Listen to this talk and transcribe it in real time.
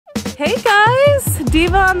Hey guys,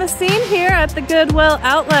 Diva on the scene here at the Goodwill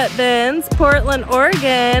outlet bins, Portland,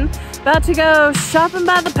 Oregon. About to go shopping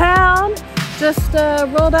by the pound. Just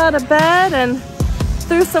rolled out of bed and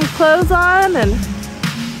threw some clothes on and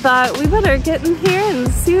thought we better get in here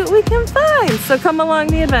and see what we can find. So come along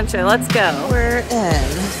the adventure, let's go. We're in.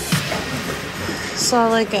 Saw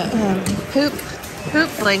like a poop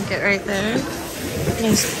blanket right there.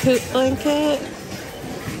 Nice poop blanket.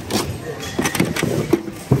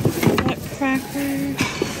 Cracker.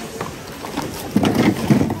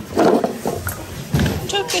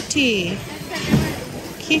 Tokati.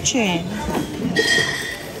 Keychain.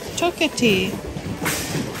 Tokati.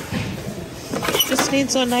 Just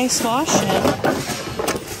needs a nice washing.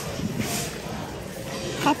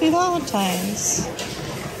 Happy Valentine's.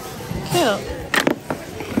 Cute.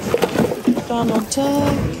 Donald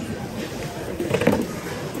Duck.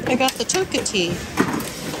 I got the Tokati.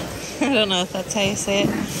 I don't know if that's how you say it.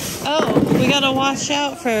 Oh, we gotta watch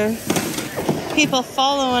out for people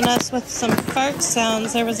following us with some fart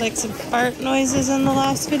sounds. There was like some fart noises in the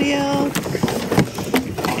last video.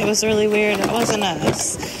 It was really weird. It wasn't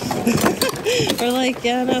us. Or like,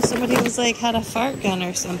 yeah, no, somebody was like, had a fart gun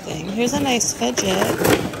or something. Here's a nice fidget.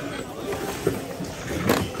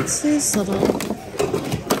 It's these little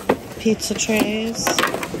pizza trays.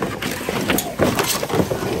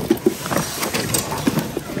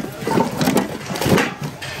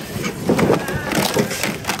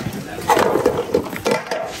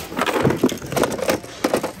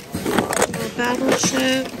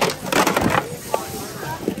 Battleship,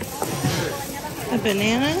 a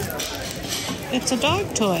banana, it's a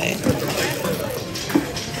dog toy.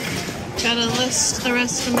 Gotta list the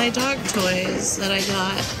rest of my dog toys that I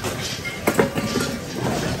got.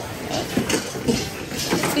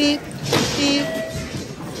 Beep, beep.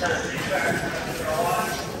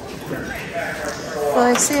 Well,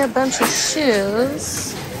 I see a bunch of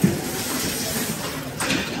shoes.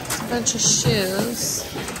 A bunch of shoes.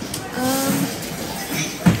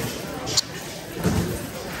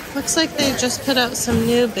 Looks like they just put out some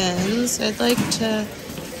new bins. I'd like to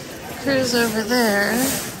cruise over there.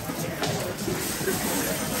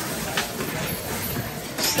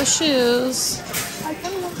 It's the shoes.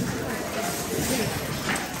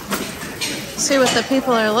 See what the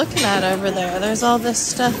people are looking at over there. There's all this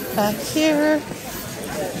stuff back here.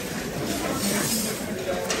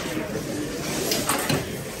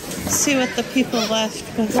 See what the people left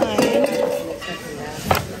behind.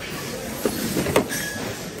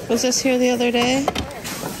 Was this here the other day?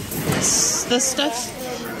 The stuff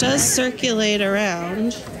does circulate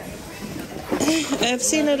around. I've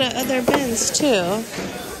seen it at other bins too.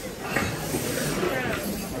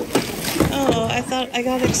 Oh, I thought I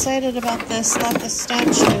got excited about this, not the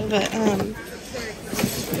statue, but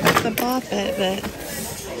the Bop It, but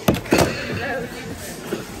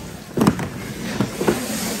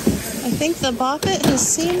I think the Bop It has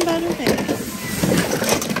seen better days.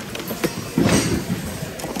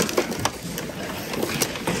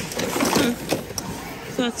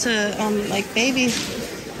 Lots of like baby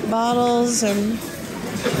bottles and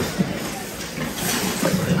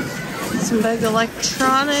some big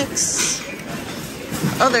electronics.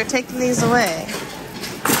 Oh, they're taking these away.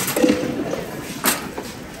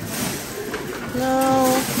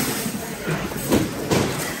 No.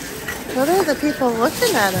 What are the people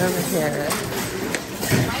looking at over here?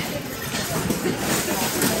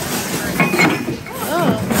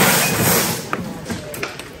 Oh.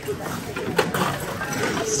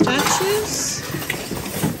 Statues,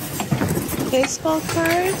 baseball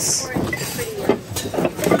cards,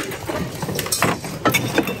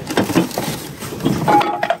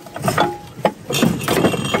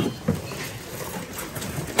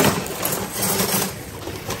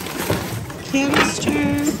 canister,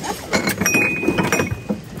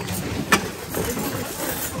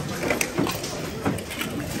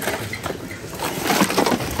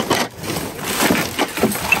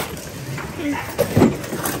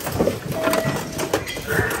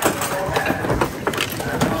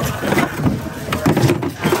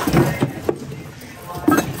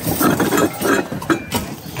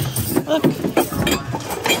 look,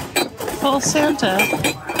 full Santa.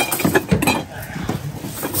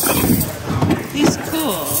 He's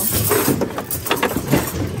cool.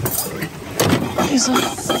 He's a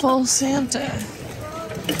full Santa.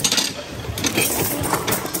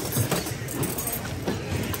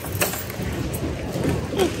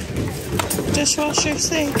 Dishwasher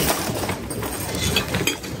sink.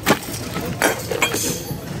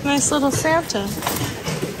 Nice little Santa.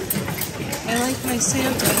 I like my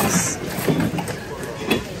Santas.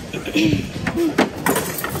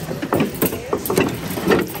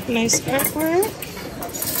 Nice artwork.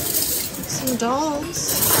 Some dolls.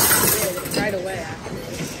 Right away.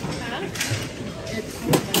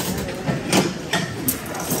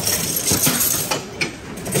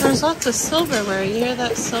 There's lots of silverware. You hear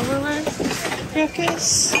that silverware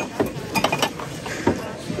ruckus?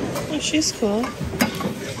 Oh, she's cool.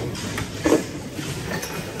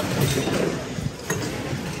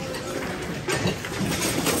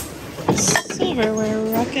 Silverware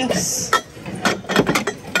ruckus.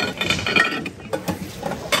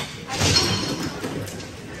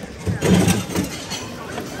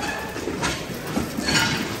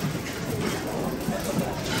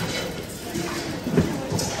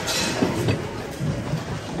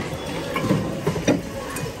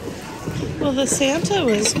 Well, the Santa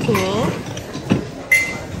was cool.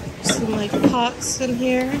 Some like pots in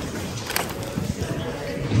here.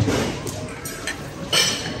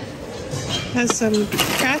 Has some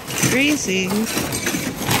cracked freezing.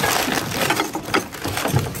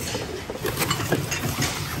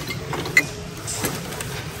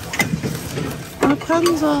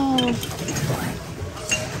 Rapunzel.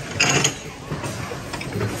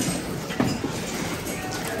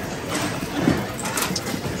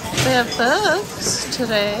 They have books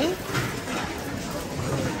today.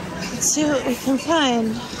 Let's see what we can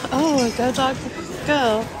find. Oh, Go Dog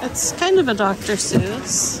Go. It's kind of a Dr.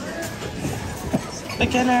 Seuss.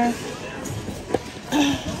 Beginner.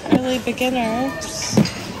 Early beginners.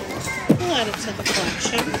 We'll add it to the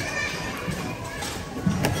collection.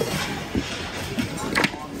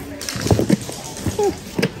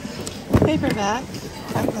 Paperback.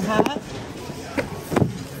 Got the hat.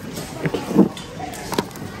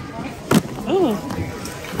 Ooh,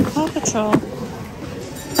 Paw Patrol.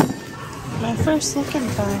 My first look and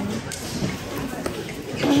find.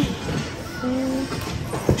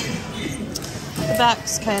 The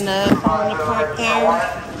back's kind of falling apart there.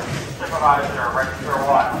 Supervisor, register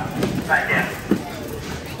 1. Thank you.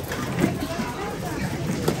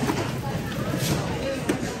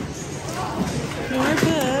 More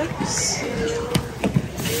books.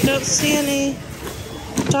 Don't see any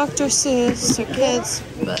Dr. Seuss or kids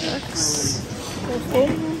books.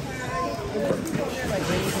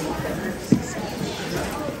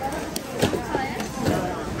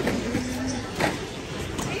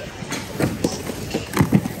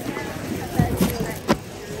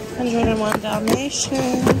 $101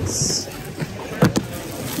 Dalmatians.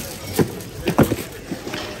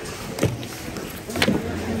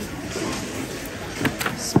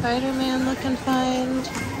 Spider-Man looking find.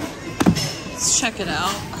 Let's check it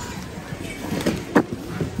out.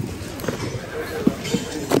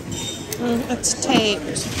 It's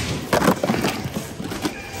taped.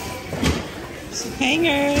 Some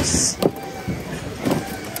hangers.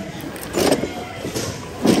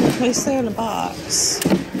 Place there in a box.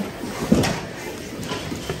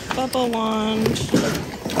 Bubble wand.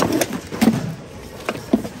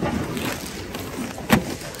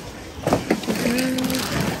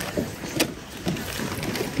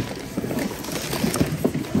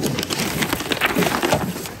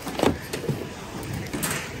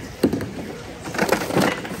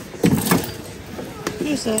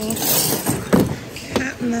 There's a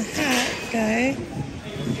Cat in the Hat guy.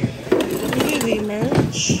 UV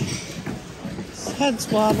merch. His head's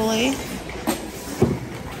wobbly.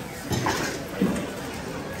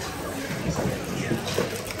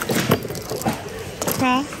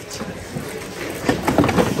 Craft.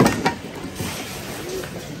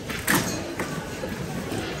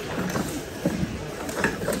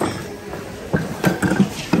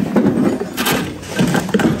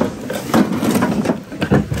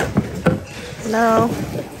 No.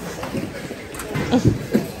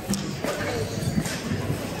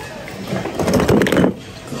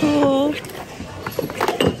 Cool.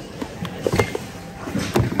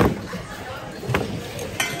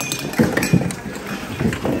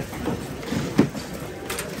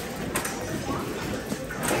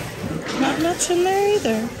 Not much in there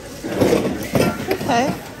either. Okay.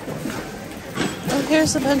 Oh,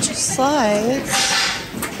 here's a bunch of slides.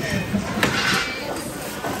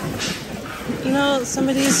 You know,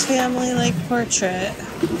 somebody's family like portrait.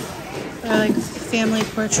 Or like family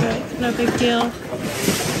portrait. No big deal.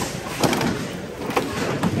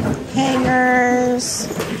 Hangers.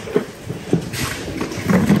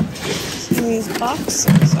 Some of these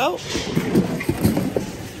boxes. Oh.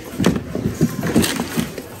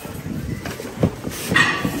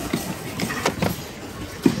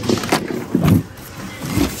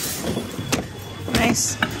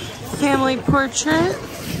 Nice family portrait.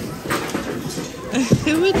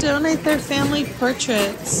 Who would donate their family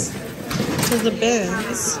portraits to the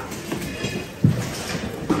bins?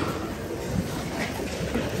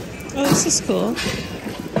 Oh, this is cool.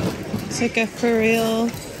 It's like a for real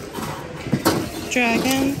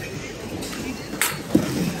dragon.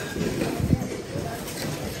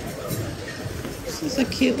 This is a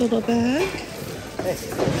cute little bag.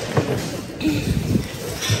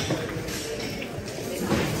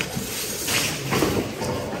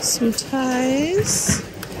 Some ties.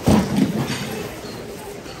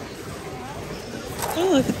 Oh,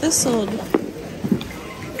 look at this old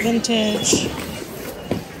vintage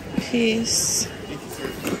piece.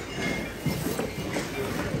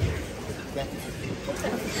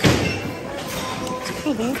 It's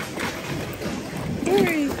cool though.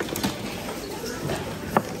 Very.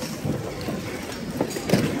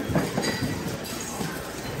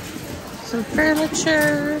 Some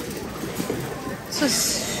furniture. This is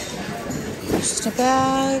just a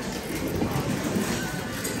bag.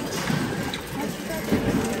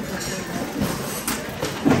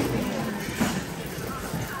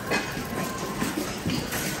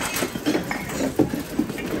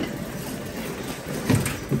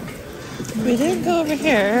 We didn't go over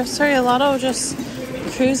here. Sorry, a lot of just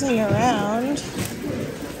cruising around.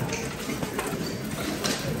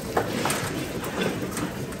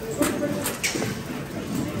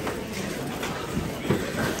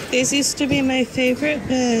 These used to be my favorite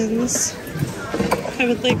bins. I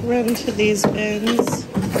would like run to these bins.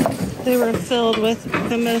 They were filled with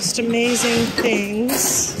the most amazing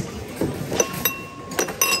things.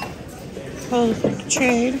 Oh,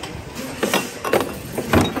 trade.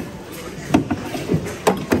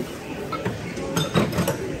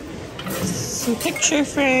 Some picture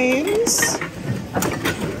frames.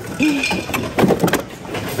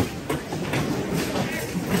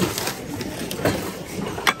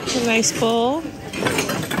 A nice bowl.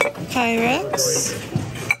 Pyrex.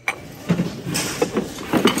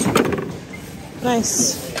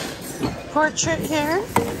 Nice portrait here.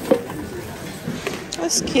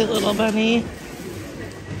 This cute little bunny.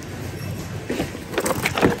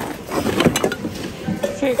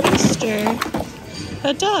 For Easter.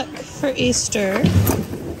 A duck for Easter.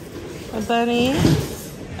 A bunny.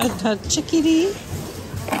 A chickadee.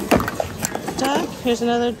 Duck. Here's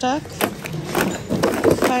another duck.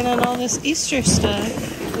 Finding all this Easter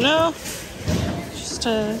stuff. No. Just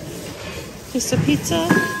a piece of pizza.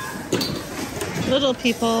 Little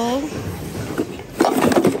people.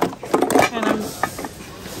 Kind of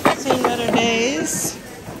seen better days.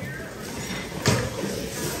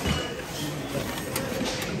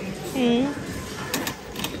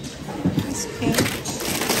 That's cute.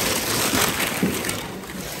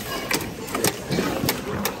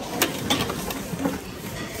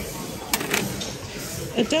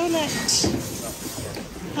 A donut.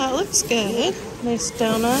 That looks good. Nice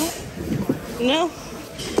donut. No.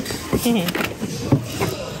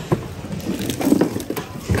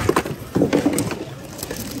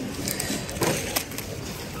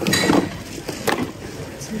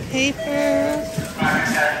 Some paper.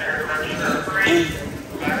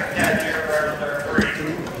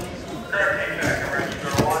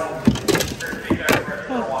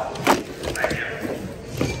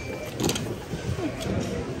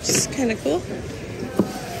 Kind of cool.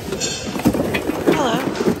 Hello.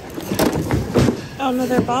 Oh,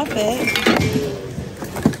 another bop it.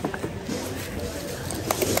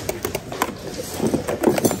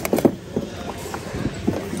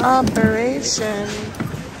 Operation.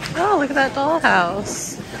 Oh, look at that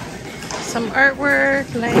dollhouse. Some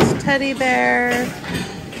artwork, nice teddy bear.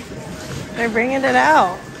 They're bringing it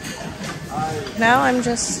out. Now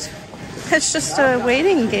it's just a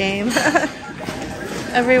waiting game.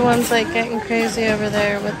 Everyone's like getting crazy over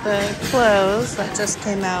there with the clothes that just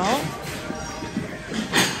came out.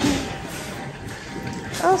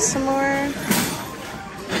 Oh, some more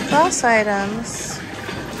glass items.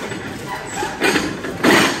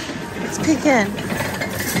 Let's peek in.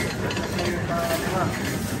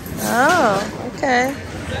 Oh, okay.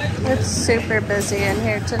 It's super busy in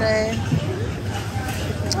here today.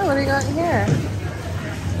 Oh, what do you got in here?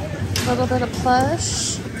 A little bit of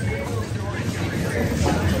plush.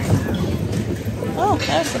 Oh,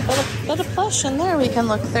 there's a bit of plush in there we can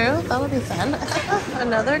look through. That'll be fun.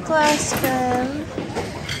 Another glass bin.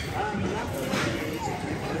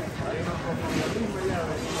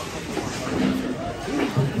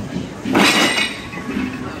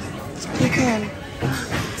 Let's peek in.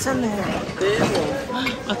 What's in there?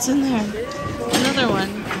 What's in there? Another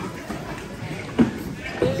one.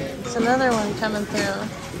 There's another one coming through.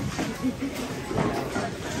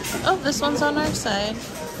 Oh, this one's on our side.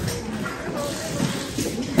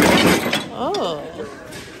 Oh.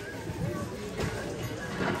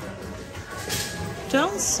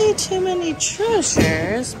 Don't see too many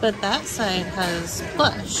treasures, but that side has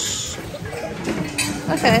plush.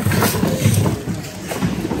 Okay.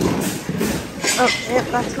 Oh, yep,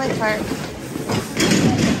 that's my part.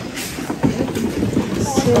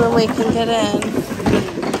 See when we can get in.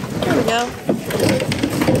 There we go.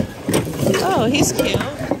 Oh, he's cute.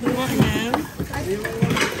 We want him.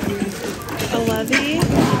 A lovey.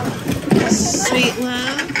 Sweet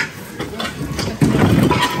love.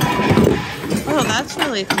 Oh, that's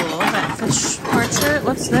really cool. That fish portrait.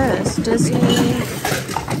 What's this? Disney.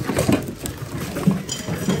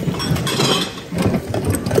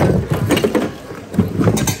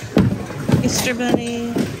 Easter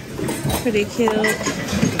bunny. Pretty cute.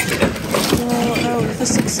 Oh,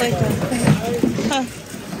 this looks like a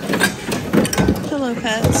pillow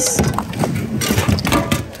pets.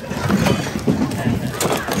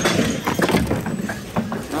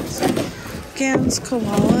 Oops. Gans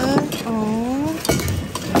koala. Oh,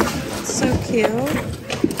 so cute.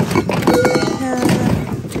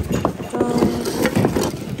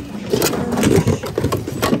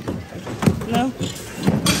 No.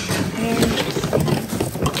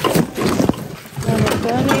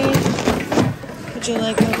 Would you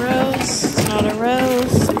like a rose? It's not a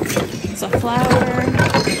rose. It's a flower.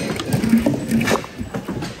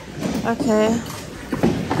 Okay.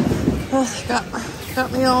 Oh,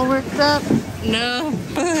 got me all worked up. No.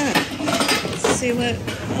 Let's see what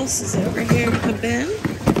else is over here. A bin.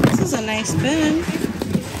 This is a nice bin.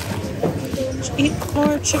 Eat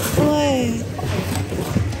more Chick-fil-A.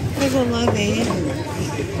 There's a lovey.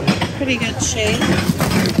 Pretty good shape.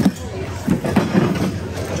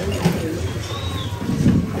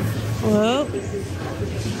 Whoa.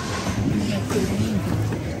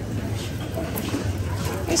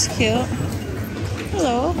 He's cute.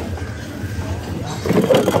 Hello.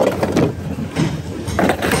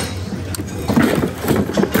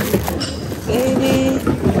 Baby.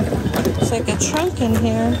 It's like a trunk in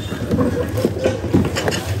here.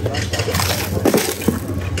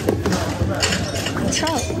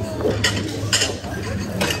 Trunk.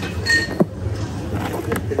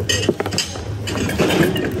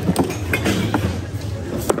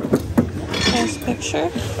 Picture.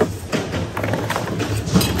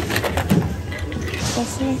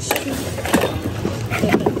 That's nice too.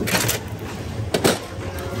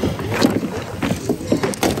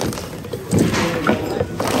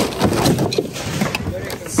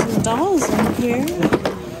 Some dolls in here.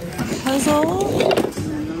 Puzzle.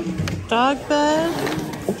 Dog bed.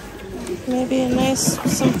 Maybe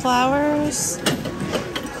some flowers.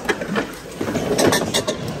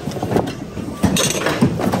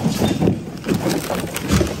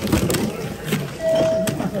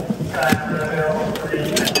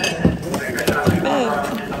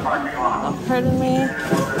 Pardon me.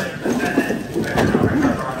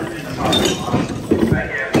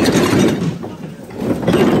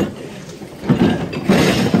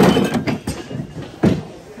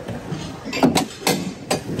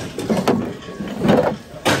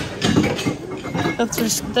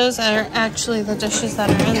 Those are actually the dishes that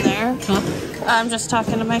are in there. Huh? I'm just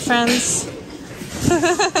talking to my friends.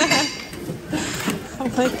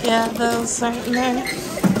 I'm like, yeah, those aren't in there.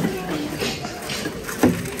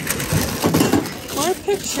 More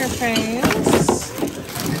picture frames.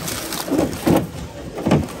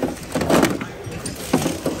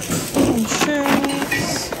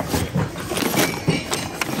 Insurance.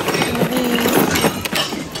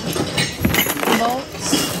 Bolts.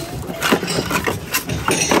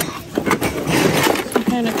 Some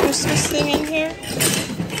kind of Christmas thing in here.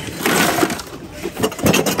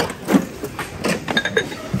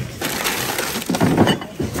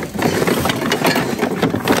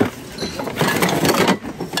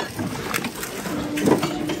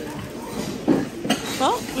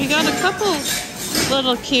 Well, we got a couple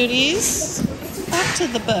little cuties. Back to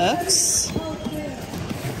the books.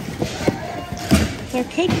 There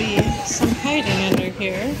could be some hiding under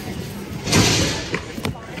here.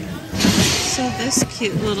 So this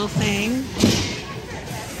cute little thing.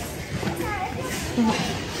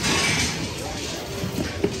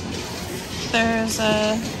 There's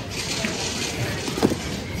a...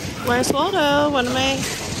 Where's Waldo? One of my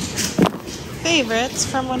favorites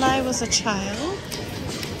from when I was a child.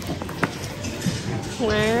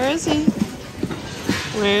 Where is he?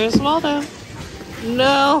 Where's Waldo?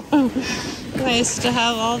 No! Nice to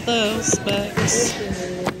have all those books.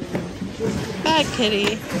 Bad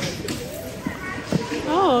kitty.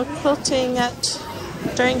 Oh, quilting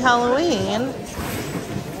during Halloween.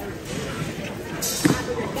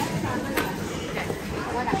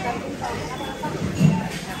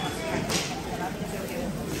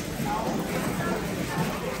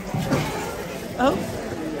 Oh.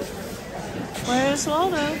 Where's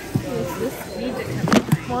Waldo?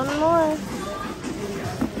 One more.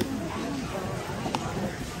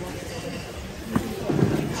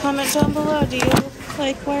 Comment down below. Do you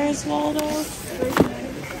like Where's Waldo?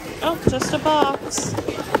 Oh, just a box.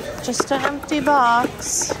 Just an empty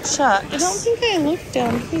box. Shucks. I don't think I looked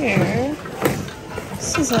down here.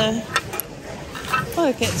 This is a...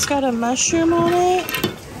 Look, it's got a mushroom on it.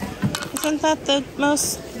 Isn't that the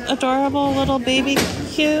most adorable little baby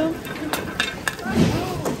cube?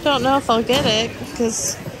 Don't know if I'll get it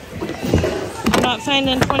because I'm not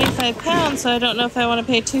finding 25 pounds, so I don't know if I want to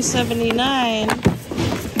pay $2.79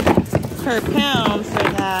 per pound for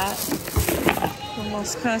that.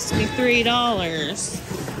 Almost cost me $3.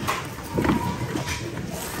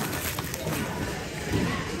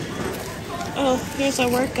 Oh, here's a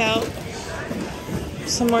workout.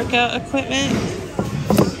 Some workout equipment.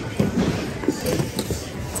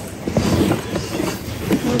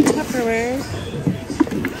 Little Tupperware.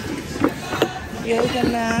 Yoga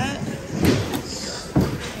mat.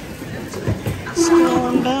 Skull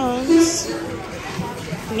and bones.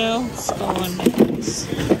 No, skull and bones.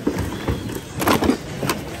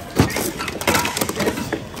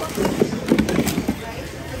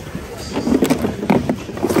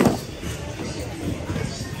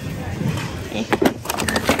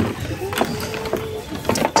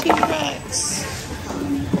 T-Rex.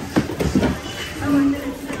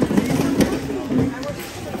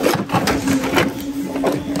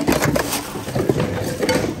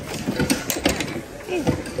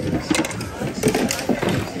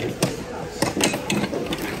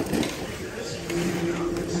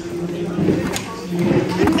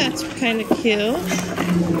 That's kind of cute.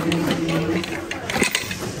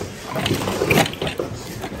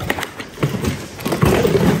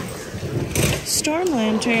 Storm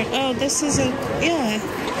lantern. Oh, this isn't. Yeah.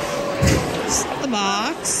 It's the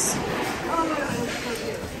box.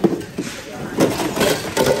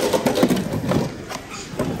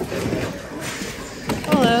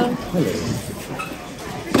 Hello. Hello.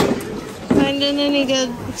 Finding any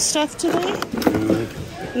good stuff today?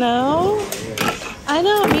 No? I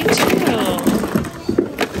know, me too.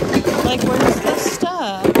 Like, where's the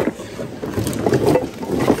stuff?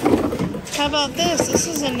 How about this? This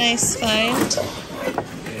is a nice find.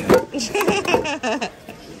 I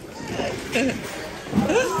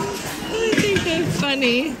think that's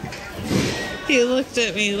funny. He looked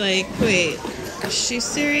at me like, wait, is she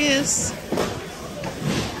serious?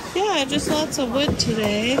 Yeah, just lots of wood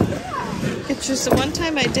today. It's just one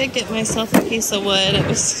time I did get myself a piece of wood. It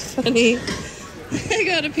was funny. I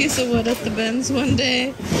got a piece of wood at the bins one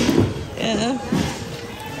day. Yeah.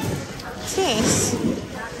 What's this?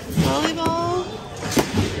 Volleyball?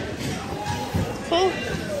 Cool.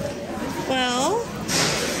 Well,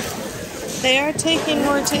 they are taking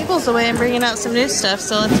more tables away and bringing out some new stuff,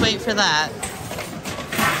 so let's wait for that.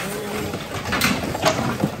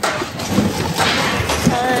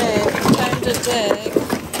 Alright, time to dig.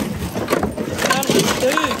 Time to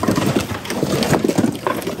dig.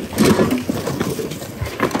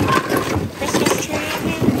 Christmas tree in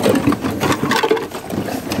here?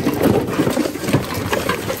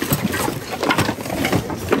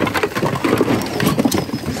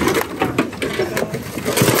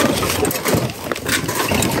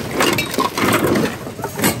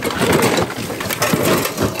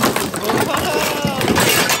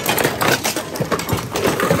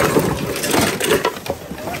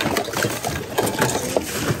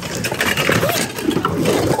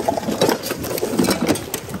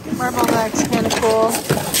 Marble bag's kind of cool.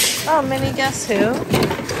 Oh, mini Guess Who.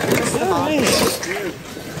 Just the box.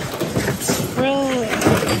 It's real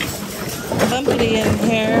bumpity in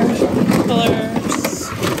here. Colors.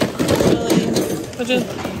 Really. Would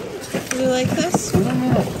you like this?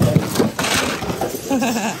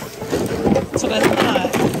 That's what I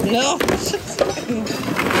thought. No.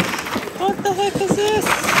 What the heck is this?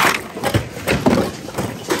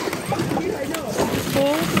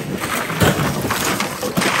 Cool.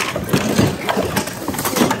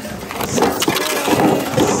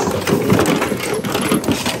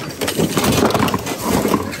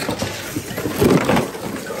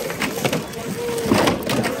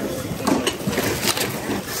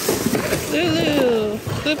 Lulu,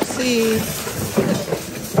 Oopsie.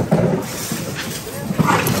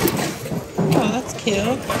 Oh, that's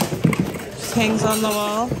cute. Just hangs on the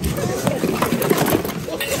wall.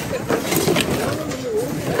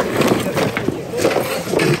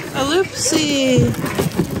 A Loopsie.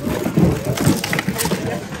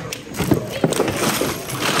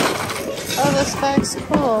 Oh, this bag's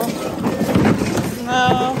cool.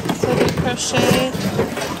 No, it's like a crochet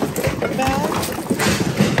bag.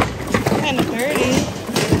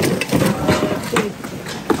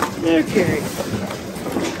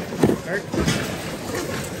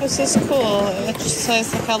 This is cool. It just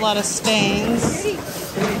has like a lot of stains.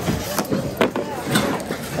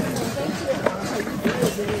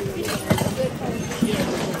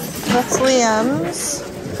 That's Liam's.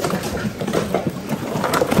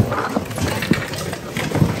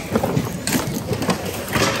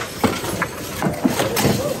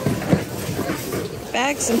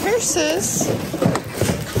 Bags and purses.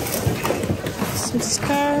 Some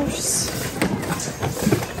scarves.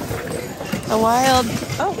 A wild,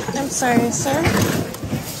 oh, I'm sorry, sir.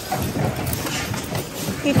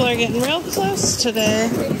 People are getting real close today.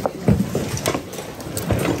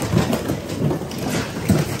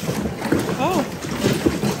 Oh,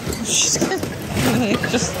 she's good.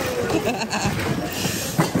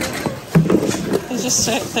 I just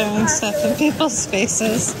start throwing stuff in people's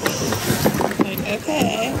faces. Like,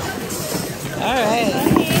 okay. Alright.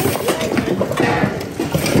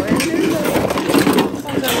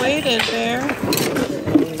 There's a weighted bear.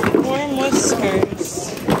 Warm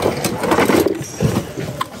whiskers.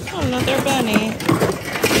 Oh, another bunny.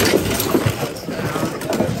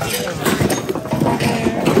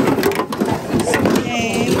 There. Some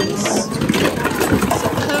games. There's a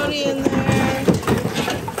pony in there.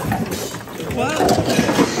 Wow.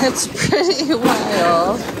 It's pretty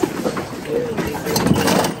wild.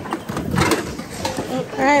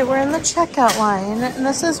 Alright, we're in the checkout line, and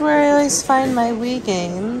this is where I always find my Wii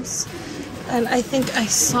games. And I think I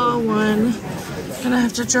saw one. I'm gonna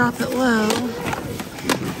have to drop it low.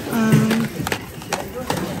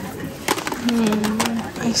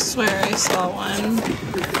 I swear I saw one.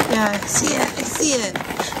 Yeah, I see it.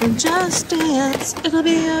 And just dance, it'll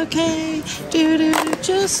be okay. Do,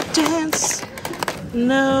 just dance.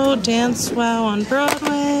 No Dance Wow on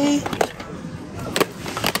Broadway.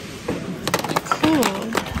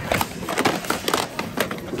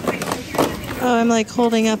 Oh, I'm like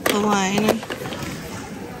holding up the line.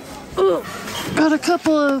 Ooh, got a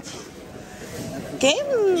couple of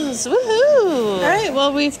games. Woohoo! Alright,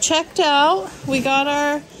 well, we've checked out. We got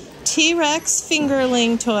our T-Rex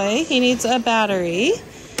fingerling toy. He needs a battery.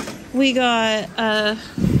 We got a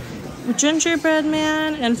gingerbread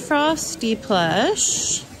man and Frosty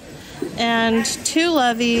plush. And 2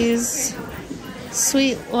 loveys.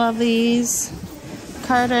 Sweet loveys.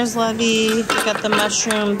 Carter's lovey. We got the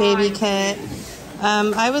mushroom baby kit.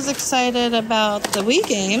 I was excited about the Wii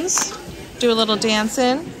games. Do a little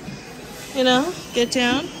dancing. You know, get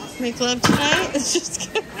down, make love tonight. It's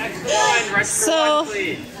just good. So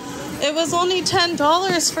it was only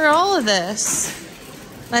 $10 for all of this.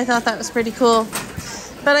 I thought that was pretty cool.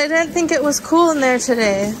 But I didn't think it was cool in there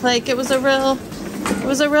today. Like it was a real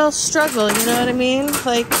struggle, you know what I mean?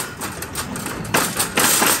 Like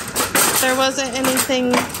there wasn't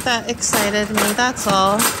anything that excited me, that's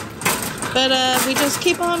all. But we just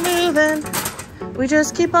keep on moving. We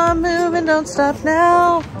just keep on moving, don't stop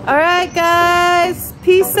now. All right, guys,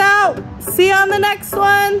 peace out. See you on the next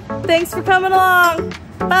one. Thanks for coming along.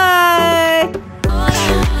 Bye.